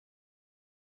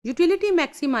Utility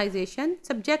maximization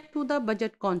subject to the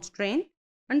budget constraint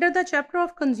under the chapter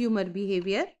of consumer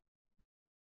behavior.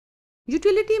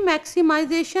 Utility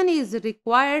maximization is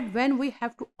required when we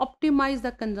have to optimize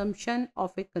the consumption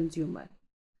of a consumer.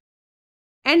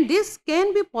 And this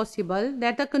can be possible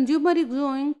that the consumer is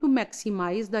going to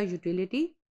maximize the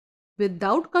utility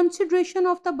without consideration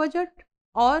of the budget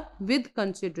or with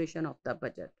consideration of the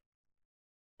budget.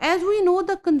 As we know,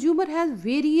 the consumer has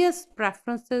various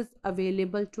preferences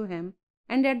available to him,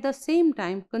 and at the same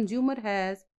time, consumer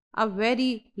has a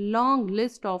very long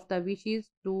list of the wishes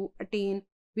to attain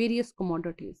various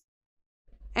commodities.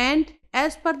 And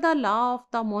as per the law of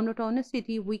the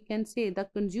monotonicity, we can say the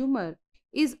consumer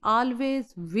is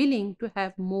always willing to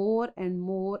have more and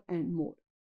more and more.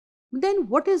 Then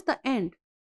what is the end?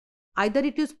 Either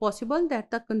it is possible that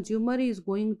the consumer is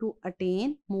going to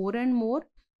attain more and more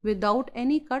without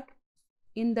any cut.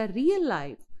 In the real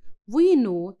life, we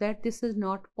know that this is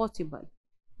not possible,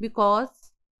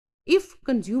 because if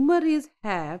consumer is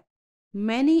have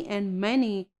many and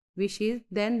many wishes,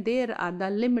 then there are the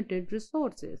limited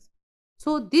resources.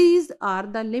 So these are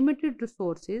the limited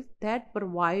resources that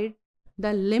provide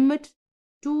the limit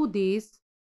to these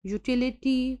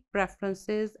utility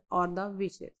preferences or the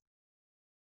wishes.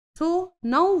 So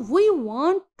now we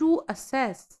want to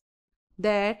assess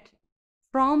that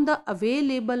from the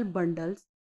available bundles,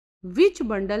 which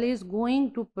bundle is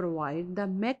going to provide the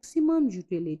maximum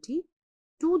utility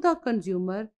to the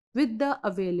consumer with the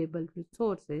available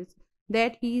resources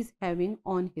that he is having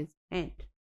on his hand.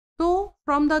 So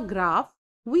from the graph,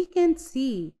 we can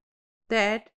see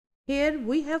that here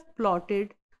we have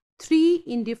plotted three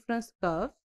indifference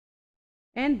curves,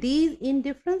 and these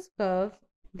indifference curves,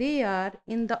 they are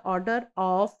in the order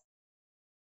of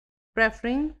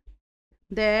preferring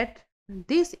that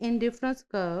this indifference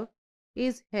curve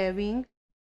is having,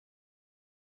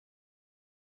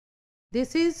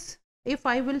 this is, if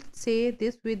I will say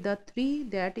this with the 3,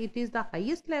 that it is the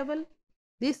highest level.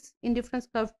 This indifference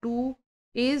curve 2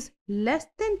 is less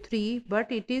than 3,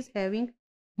 but it is having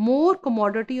more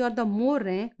commodity or the more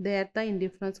rank than the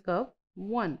indifference curve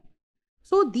 1.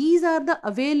 So these are the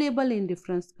available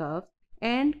indifference curves,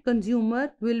 and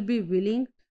consumer will be willing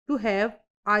to have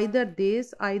either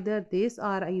this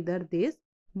or either this,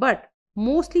 but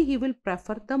mostly he will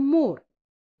prefer the more.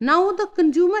 Now the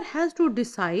consumer has to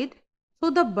decide, so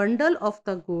the bundle of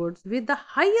the goods with the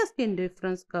highest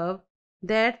indifference curve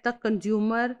that the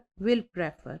consumer will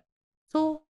prefer.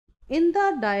 So in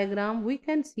the diagram we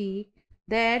can see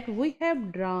that we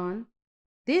have drawn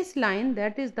this line,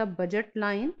 that is the budget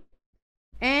line,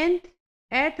 and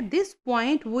at this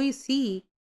point we see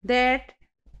that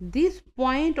this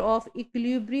point of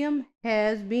equilibrium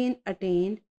has been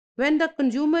attained when the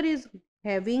consumer is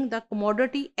having the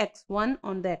commodity x1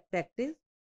 on the x-axis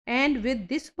and with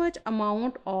this much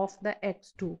amount of the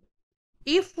x2.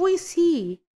 If we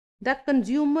see the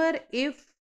consumer,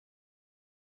 if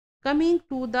coming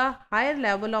to the higher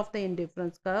level of the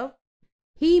indifference curve,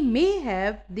 he may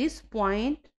have this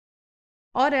point,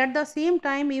 or at the same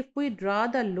time if we draw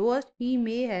the lowest, he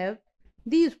may have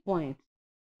these points.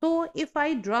 So if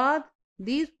I draw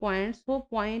these points, so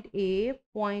point A,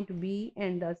 point B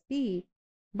and the C,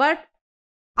 but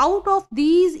out of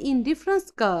these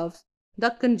indifference curves, the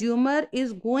consumer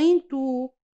is going to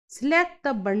select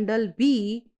the bundle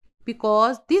B,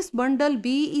 because this bundle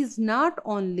B is not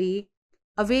only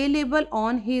available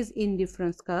on his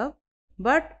indifference curve,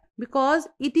 but because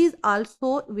it is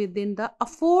also within the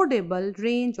affordable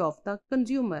range of the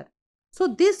consumer. So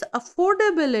this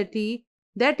affordability,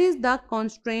 that is the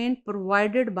constraint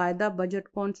provided by the budget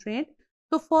constraint.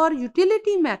 So for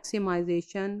utility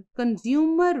maximization,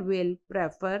 consumer will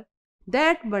prefer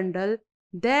that bundle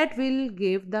that will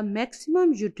give the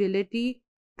maximum utility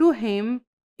to him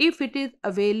if it is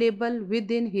available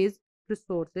within his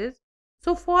resources.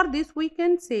 So for this we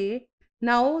can say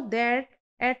now that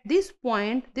at this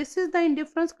point, this is the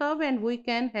indifference curve and we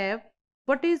can have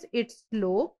what is its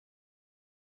slope,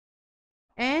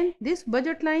 and this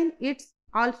budget line, it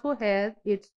also has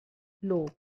its slope.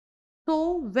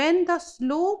 So when the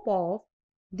slope of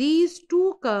these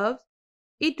two curves,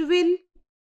 it will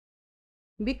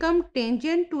become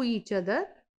tangent to each other.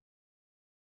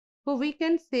 So we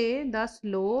can say the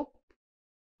slope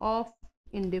of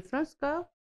indifference curve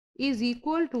is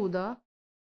equal to the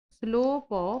slope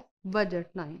of budget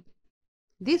line.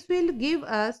 This will give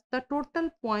us the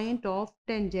total point of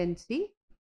tangency,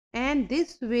 and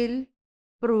this will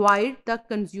provide the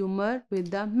consumer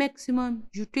with the maximum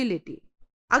utility.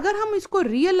 अगर हम इसको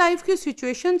real life के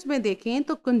situations में देखें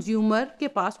तो consumer के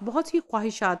पास बहुत सी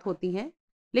ख्वाहिशात होती हैं,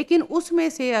 लेकिन उसमें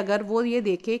से अगर वो ये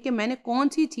देखे कि मैंने कौन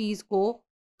सी चीज़ को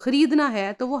खरीदना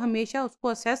है तो वो हमेशा उसको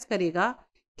असेस करेगा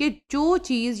कि जो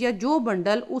चीज़ या जो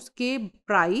बंडल उसके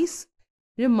प्राइस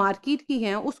जो मार्केट की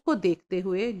हैं उसको देखते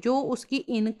हुए जो उसकी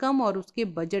इनकम और उसके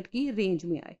बजट की रेंज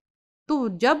में आए। तो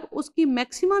जब उसकी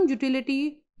maximum utility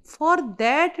for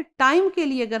that time के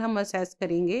लिए अगर हम असेस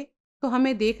करेंगे तो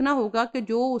हमें देखना होगा कि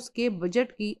जो उसके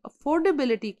बजट की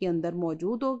अफोर्डेबिलिटी के अंदर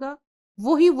मौजूद होगा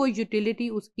वही वो यूटिलिटी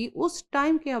उसकी उस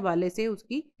टाइम के हवाले से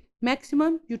उसकी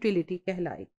मैक्सिमम यूटिलिटी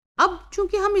कहलाएगी। अब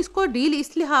चूंकि हम इसको डील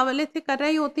इसलिए हवाले से कर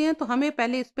रहे होते हैं तो हमें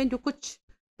पहले इसमें जो कुछ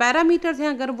पैरामीटर्स हैं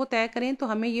अगर वो तय करें तो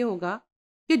हमें ये होगा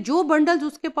कि जो बंडल्स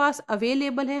उसके पास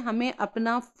अवेलेबल हैं हमें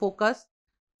अपना फोकस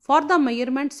फॉर द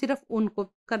मेजरमेंट सिर्फ उनको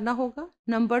करना होगा।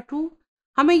 नंबर 2,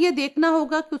 हमें ये देखना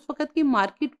होगा कि उस वक्त की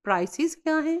मार्केट प्राइसेस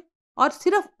क्या हैं और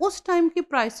सिर्फ उस टाइम की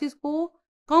प्राइसेस को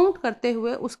काउंट करते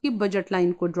हुए उसकी बजट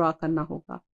लाइन को ड्रा करना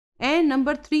होगा। एंड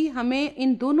नंबर 3, हमें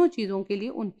इन दोनों चीज़ों के लिए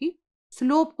उनकी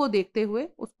स्लोप को देखते हुए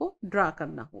उसको ड्रा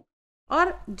करना होगा।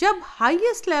 और जब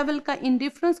हाईएस्ट लेवल का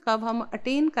इंडिफरेंस कब हम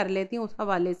अटेन कर लेते हैं उस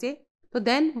हवाले से तो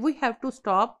then we have to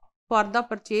stop for the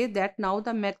purchase that now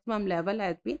the maximum level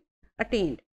has been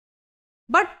attend.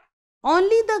 But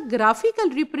only the graphical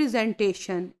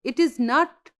representation, it is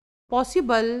not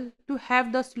possible to have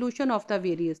the solution of the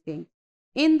various things.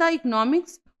 In the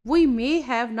economics, we may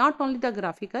have not only the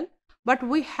graphical, but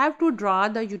we have to draw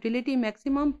the utility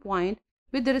maximum point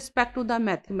with respect to the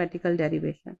mathematical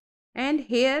derivation. And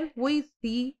here we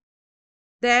see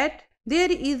that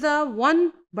there is a one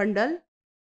bundle,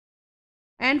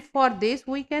 and for this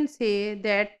we can say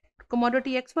that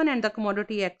commodity x1 and the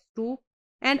commodity x2,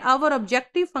 and our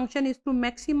objective function is to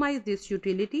maximize this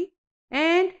utility.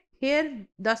 And here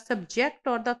the subject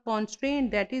or the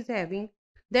constraint that is having,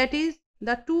 that is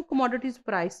the two commodities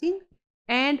pricing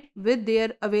and with their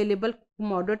available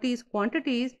commodities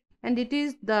quantities, and it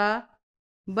is the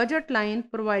budget line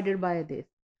provided by this.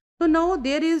 So now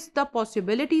there is the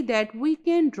possibility that we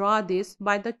can draw this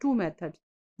by the two methods,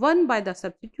 one by the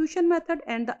substitution method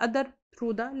and the other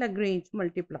through the Lagrange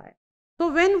multiplier.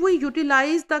 So when we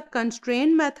utilize the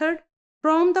constraint method,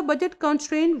 from the budget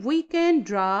constraint we can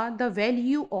draw the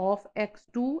value of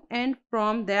x2, and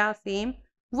from the same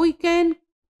we can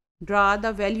draw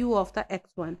the value of the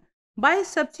x1. By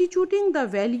substituting the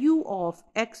value of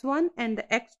x1 and the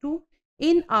x2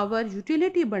 in our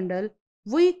utility bundle,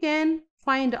 we can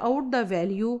find out the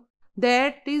value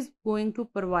that is going to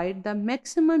provide the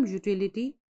maximum utility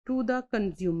to the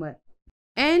consumer.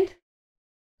 And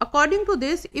according to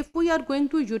this, if we are going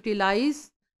to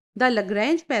utilize the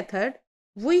Lagrange method,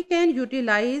 we can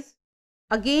utilize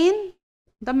again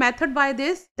the method by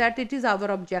this, that it is our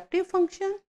objective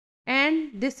function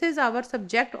and this is our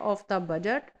subject of the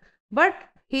budget. But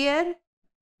here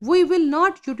we will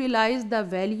not utilize the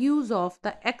values of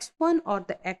the x1 or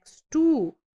the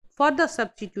x2 for the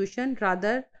substitution.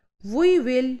 Rather, we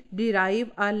will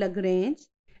derive a Lagrange,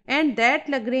 and that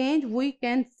Lagrange we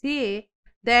can say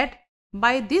that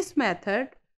by this method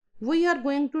we are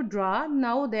going to draw,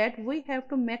 now that we have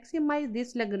to maximize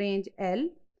this Lagrange L,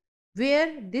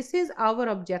 where this is our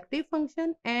objective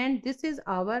function and this is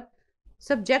our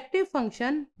subjective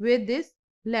function with this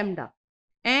lambda.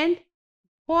 And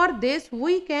for this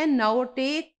we can now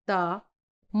take the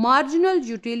marginal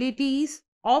utilities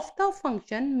of the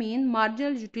function, mean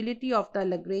marginal utility of the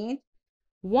Lagrange,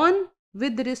 one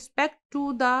with respect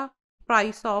to the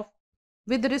price of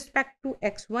with respect to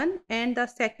x1 and the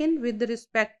second with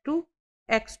respect to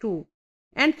x2.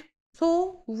 And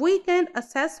so we can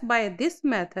assess by this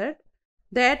method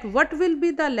that what will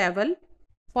be the level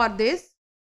for this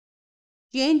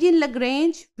change in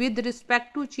Lagrange with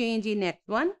respect to change in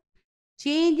x1,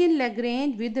 change in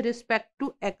Lagrange with respect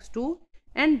to x2,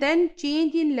 and then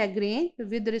change in Lagrange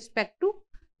with respect to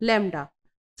lambda.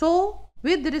 So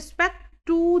with respect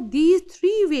to these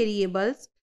three variables,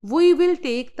 we will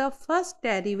take the first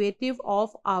derivative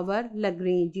of our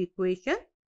Lagrange equation,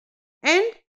 and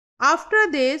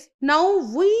after this now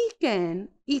we can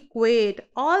equate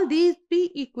all these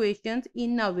three equations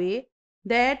in a way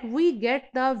that we get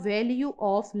the value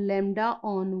of lambda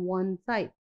on one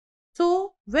side.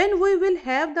 So when we will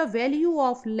have the value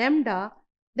of lambda,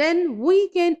 then we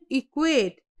can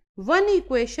equate one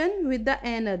equation with the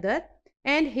another,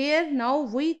 and here now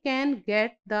we can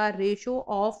get the ratio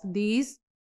of these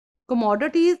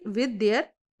commodities with their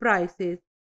prices.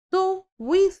 So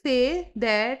we say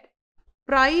that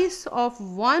price of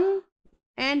 1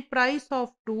 and price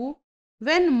of 2,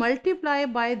 when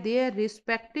multiplied by their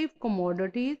respective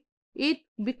commodities, it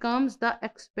becomes the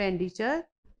expenditure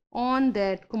on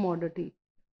that commodity.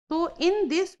 So in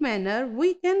this manner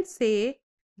we can say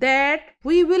that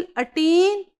we will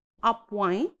attain a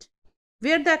point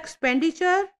where the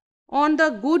expenditure on the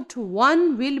good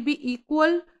one will be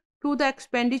equal to the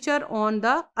expenditure on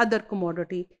the other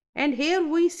commodity. And here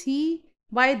we see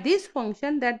by this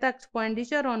function that the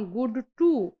expenditure on good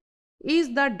 2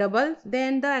 is the double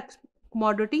than the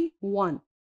commodity 1.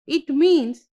 It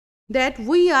means that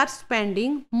we are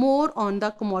spending more on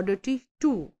the commodity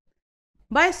 2.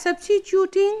 By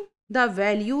substituting the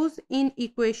values in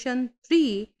equation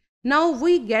 3, now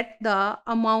we get the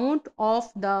amount of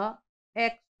the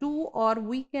x2, or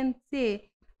we can say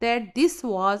that this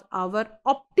was our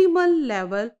optimal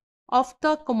level of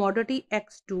the commodity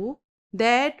x2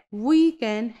 that we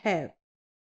can have.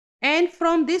 And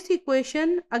from this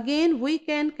equation again we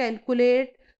can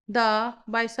calculate the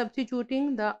by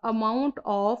substituting the amount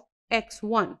of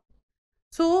x1.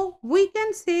 So we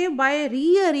can say by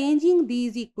rearranging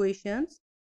these equations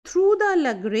through the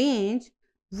Lagrange,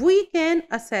 we can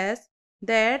assess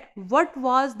that what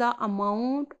was the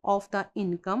amount of the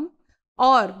income,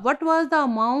 or what was the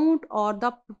amount or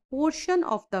the proportion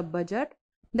of the budget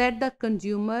that the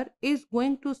consumer is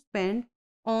going to spend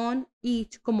on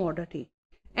each commodity.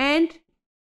 And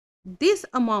this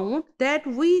amount that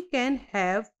we can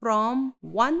have from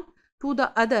one to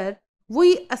the other,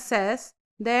 we assess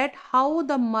that how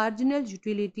the marginal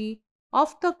utility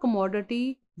of the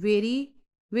commodity vary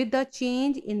with the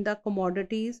change in the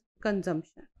commodities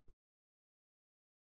consumption.